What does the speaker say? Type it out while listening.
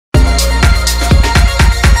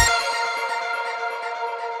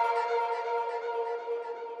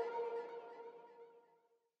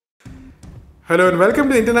Hello and welcome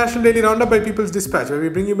to the International Daily Roundup by People's Dispatch, where we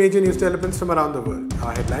bring you major news developments from around the world.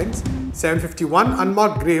 Our headlines: 751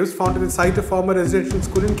 unmarked graves found at the site of former residential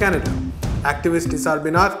school in Canada. Activist Nizar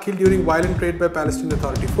Banat killed during violent raid by Palestine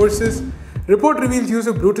Authority forces. Report reveals use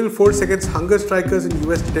of brutal force against hunger strikers in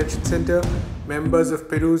US detention center. Members of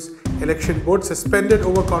Peru's election board suspended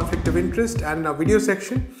over conflict of interest. And in our video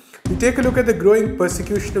section, we take a look at the growing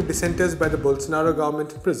persecution of dissenters by the Bolsonaro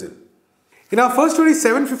government in Brazil. In our first story,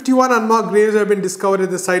 751 unmarked graves have been discovered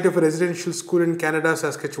at the site of a residential school in Canada's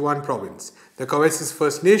Saskatchewan province. The Cowessess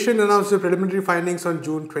First Nation announced the preliminary findings on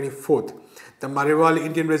June 24th. The Mariwal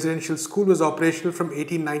Indian Residential School was operational from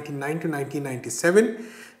 1899 to 1997.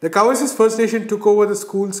 The Cowessess First Nation took over the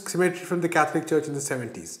school's cemetery from the Catholic Church in the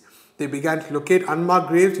 70s. They began to locate unmarked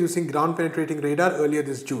graves using ground-penetrating radar earlier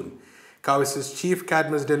this June. Cowessess Chief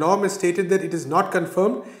Cadmus Delorme has stated that it is not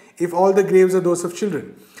confirmed if all the graves are those of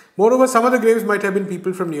children. Moreover, some of the graves might have been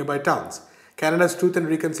people from nearby towns. Canada's Truth and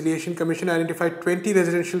Reconciliation Commission identified 20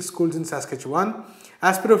 residential schools in Saskatchewan.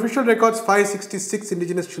 As per official records, 566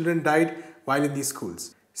 Indigenous children died while in these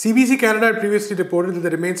schools. CBC Canada had previously reported that the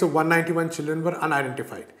remains of 191 children were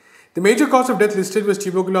unidentified. The major cause of death listed was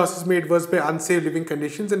tuberculosis made worse by unsafe living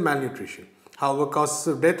conditions and malnutrition. However, causes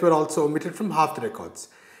of death were also omitted from half the records.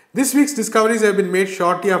 This week's discoveries have been made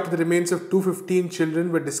shortly after the remains of 215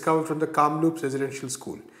 children were discovered from the Kamloops Residential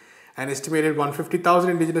School. An estimated 150,000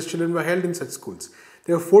 Indigenous children were held in such schools.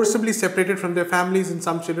 They were forcibly separated from their families, and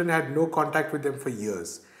some children had no contact with them for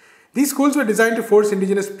years. These schools were designed to force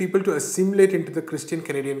Indigenous people to assimilate into the Christian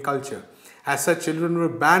Canadian culture. As such, children were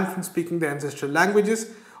banned from speaking their ancestral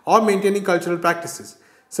languages or maintaining cultural practices.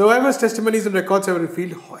 Survivors' testimonies and records have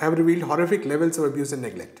revealed horrific levels of abuse and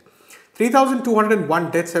neglect.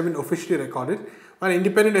 3,201 deaths have been officially recorded, while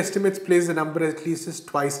independent estimates place the number at least as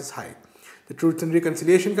twice as high. The Truth and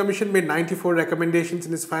Reconciliation Commission made 94 recommendations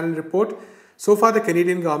in its final report. So far, the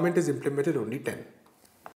Canadian government has implemented only 10.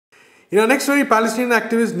 In our next story, Palestinian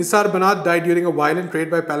activist Nizar Banat died during a violent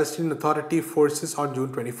raid by Palestine Authority forces on June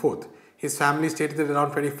 24th. His family stated that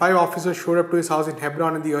around 25 officers showed up to his house in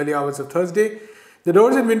Hebron in the early hours of Thursday. The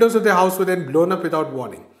doors and windows of their house were then blown up without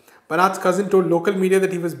warning. Banat's cousin told local media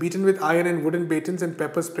that he was beaten with iron and wooden batons and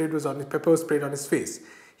pepper was sprayed on his face.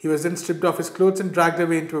 He was then stripped off his clothes and dragged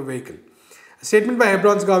away into a vehicle. A statement by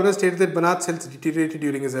Hebron's governor stated that Banat's health deteriorated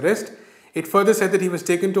during his arrest. It further said that he was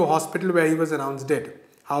taken to a hospital where he was announced dead.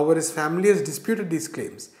 However, his family has disputed these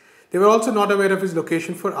claims. They were also not aware of his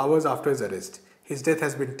location for hours after his arrest. His death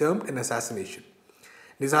has been termed an assassination.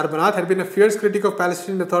 Nizar Banat had been a fierce critic of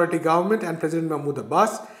Palestinian Authority government and President Mahmoud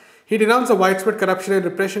Abbas. He denounced the widespread corruption and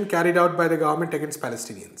repression carried out by the government against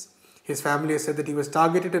Palestinians. His family has said that he was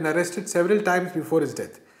targeted and arrested several times before his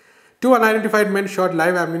death. 2 unidentified men shot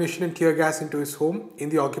live ammunition and tear gas into his home in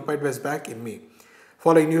the occupied West Bank in May.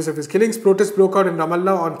 Following news of his killings, protests broke out in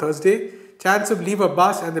Ramallah on Thursday. Chants of Leave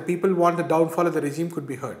Abbas and the people want the downfall of the regime could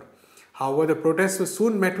be heard. However, the protests were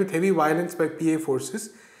soon met with heavy violence by PA forces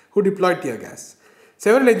who deployed tear gas.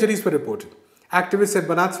 Several injuries were reported. Activists at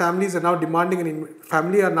Banat's family are now demanding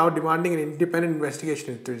an independent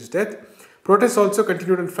investigation into his death. Protests also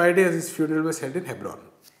continued on Friday as his funeral was held in Hebron.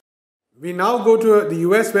 We now go to the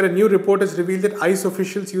US, where a new report has revealed that ICE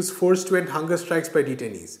officials use force to end hunger strikes by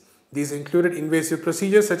detainees. These included invasive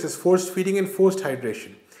procedures such as forced feeding and forced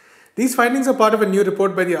hydration. These findings are part of a new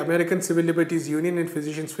report by the American Civil Liberties Union and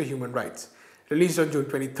Physicians for Human Rights. Released on June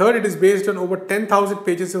 23rd, it is based on over 10,000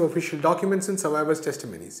 pages of official documents and survivors'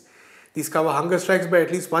 testimonies. These cover hunger strikes by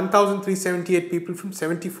at least 1,378 people from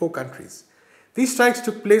 74 countries. These strikes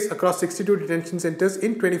took place across 62 detention centers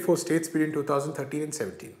in 24 states between 2013 and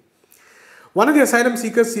 17. One of the asylum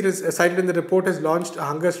seekers cited in the report has launched a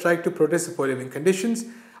hunger strike to protest the poor living conditions.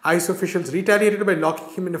 ICE officials retaliated by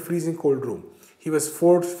locking him in a freezing cold room. He was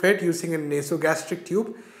force-fed using a nasogastric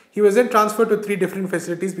tube. He was then transferred to 3 different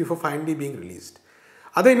facilities before finally being released.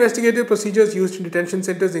 Other investigative procedures used in detention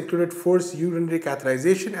centers included forced urinary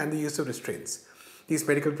catheterization and the use of restraints. These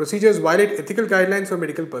medical procedures violate ethical guidelines for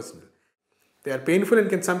medical personnel. They are painful and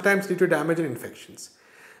can sometimes lead to damage and infections.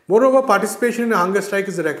 Moreover, participation in a hunger strike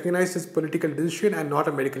is recognized as a political decision and not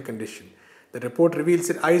a medical condition. The report reveals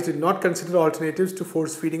that ICE did not consider alternatives to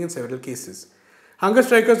force feeding in several cases. Hunger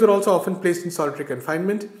strikers were also often placed in solitary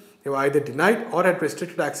confinement. They were either denied or had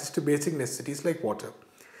restricted access to basic necessities like water.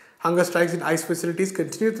 Hunger strikes in ICE facilities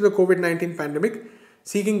continue through the COVID-19 pandemic,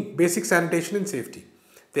 seeking basic sanitation and safety.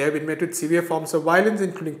 They have been met with severe forms of violence,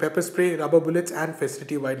 including pepper spray, rubber bullets, and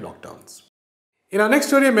facility-wide lockdowns. In our next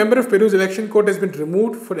story, a member of Peru's election court has been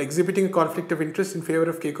removed for exhibiting a conflict of interest in favor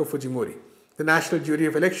of Keiko Fujimori. The National Jury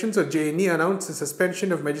of Elections, or JNE, announced the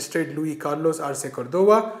suspension of Magistrate Luis Carlos Arce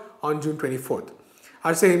Cordova on June 24th.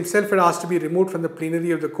 Arce himself had asked to be removed from the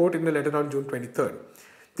plenary of the court in a letter on June 23rd.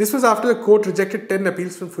 This was after the court rejected 10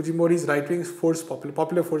 appeals from Fujimori's right-wing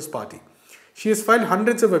Popular Force Party. She has filed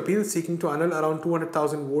hundreds of appeals seeking to annul around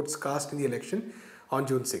 200,000 votes cast in the election on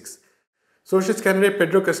June 6. Socialist candidate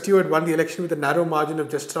Pedro Castillo had won the election with a narrow margin of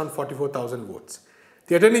just around 44,000 votes.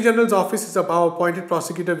 The Attorney General's office has now appointed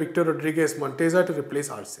prosecutor Victor Rodriguez Monteza to replace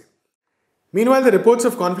Arce. Meanwhile, the reports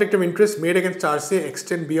of conflict of interest made against Arce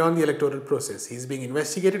extend beyond the electoral process. He is being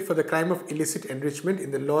investigated for the crime of illicit enrichment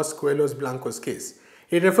in the Los Cuelos Blancos case.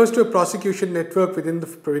 It refers to a prosecution network within the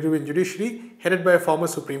Peruvian judiciary headed by a former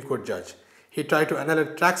Supreme Court judge. He tried to annul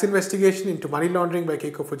a tax investigation into money laundering by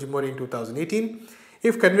Keiko Fujimori in 2018.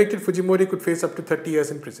 If convicted, Fujimori could face up to 30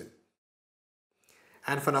 years in prison.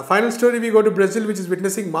 And for our final story, we go to Brazil, which is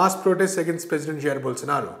witnessing mass protests against President Jair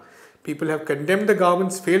Bolsonaro. People have condemned the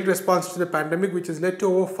government's failed response to the pandemic, which has led to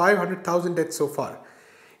over 500,000 deaths so far.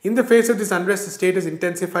 In the face of this unrest, the state has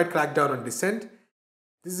intensified crackdown on dissent.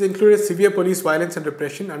 This has included severe police violence and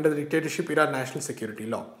repression under the dictatorship-era national security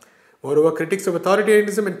law. Moreover, critics of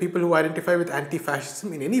authoritarianism and people who identify with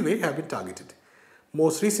anti-fascism in any way have been targeted.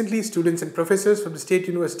 Most recently, students and professors from the State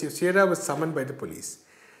University of Ceará were summoned by the police.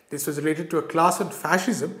 This was related to a class on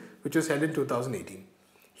fascism which was held in 2018.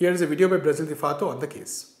 Here is a video by Brazil de Fato on the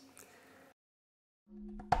case.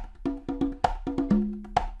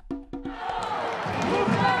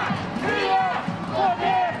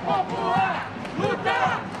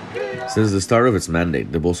 Since the start of its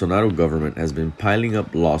mandate, the Bolsonaro government has been piling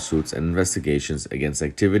up lawsuits and investigations against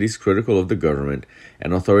activities critical of the government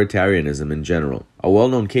and authoritarianism in general. A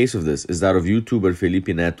well-known case of this is that of YouTuber Felipe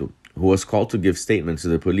Neto, who was called to give statements to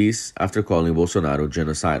the police after calling Bolsonaro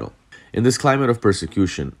genocidal. In this climate of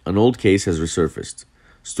persecution, an old case has resurfaced.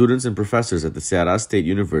 Students and professors at the Ceará State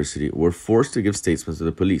University were forced to give statements to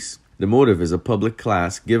the police. The motive is a public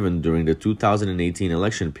class given during the 2018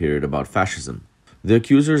 election period about fascism. The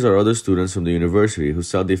accusers are other students from the university who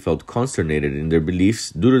said they felt consternated in their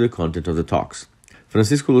beliefs due to the content of the talks.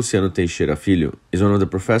 Francisco Luciano Teixeira Filho is one of the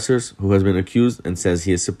professors who has been accused and says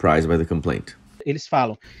he is surprised by the complaint.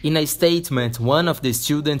 In a statement, one of the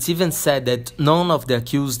students even said that none of the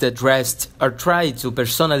accused addressed or tried to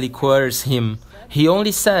personally coerce him. He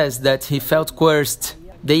only says that he felt coerced.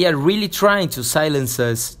 They are really trying to silence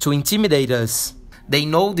us, to intimidate us. They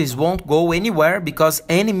know this won't go anywhere because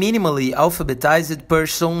any minimally alphabetized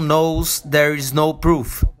person knows there is no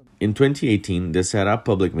proof. In 2018, the Ceará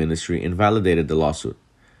Public Ministry invalidated the lawsuit.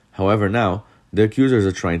 However, now, the accusers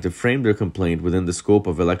are trying to frame their complaint within the scope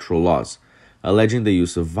of electoral laws, alleging the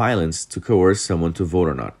use of violence to coerce someone to vote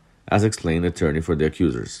or not, as explained the attorney for the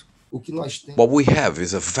accusers. What we have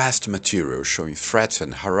is a vast material showing threats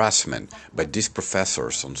and harassment by these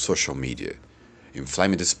professors on social media,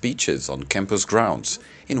 inflamed speeches on campus grounds,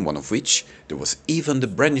 in one of which there was even the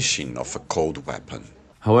brandishing of a cold weapon.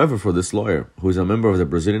 However, for this lawyer, who is a member of the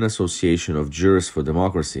Brazilian Association of Jurists for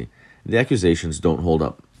Democracy, the accusations don't hold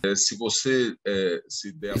up. If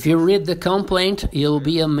you read the complaint, you'll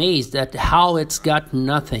be amazed at how it's got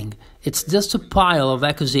nothing. It's just a pile of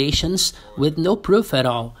accusations with no proof at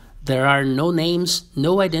all. There are no names,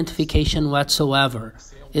 no identification whatsoever.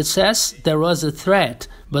 It says there was a threat,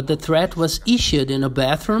 but the threat was issued in a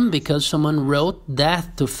bathroom because someone wrote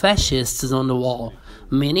 "death to fascists" on the wall,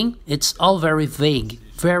 meaning it's all very vague,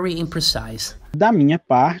 very imprecise.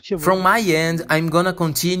 From my end, I'm gonna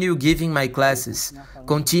continue giving my classes,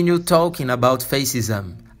 continue talking about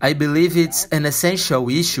fascism. I believe it's an essential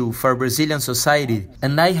issue for Brazilian society,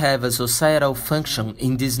 and I have a societal function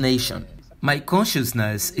in this nation. My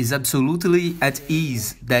consciousness is absolutely at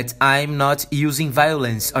ease that I'm not using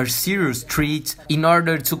violence or serious threat in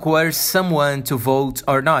order to coerce someone to vote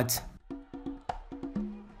or not.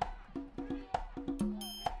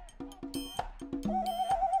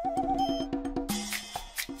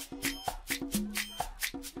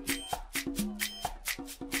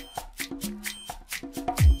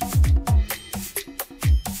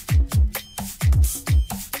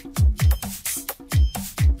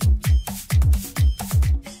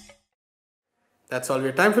 That's all we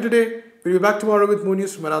have time for today. We'll be back tomorrow with more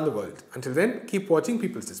news from around the world. Until then, keep watching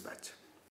People's Dispatch.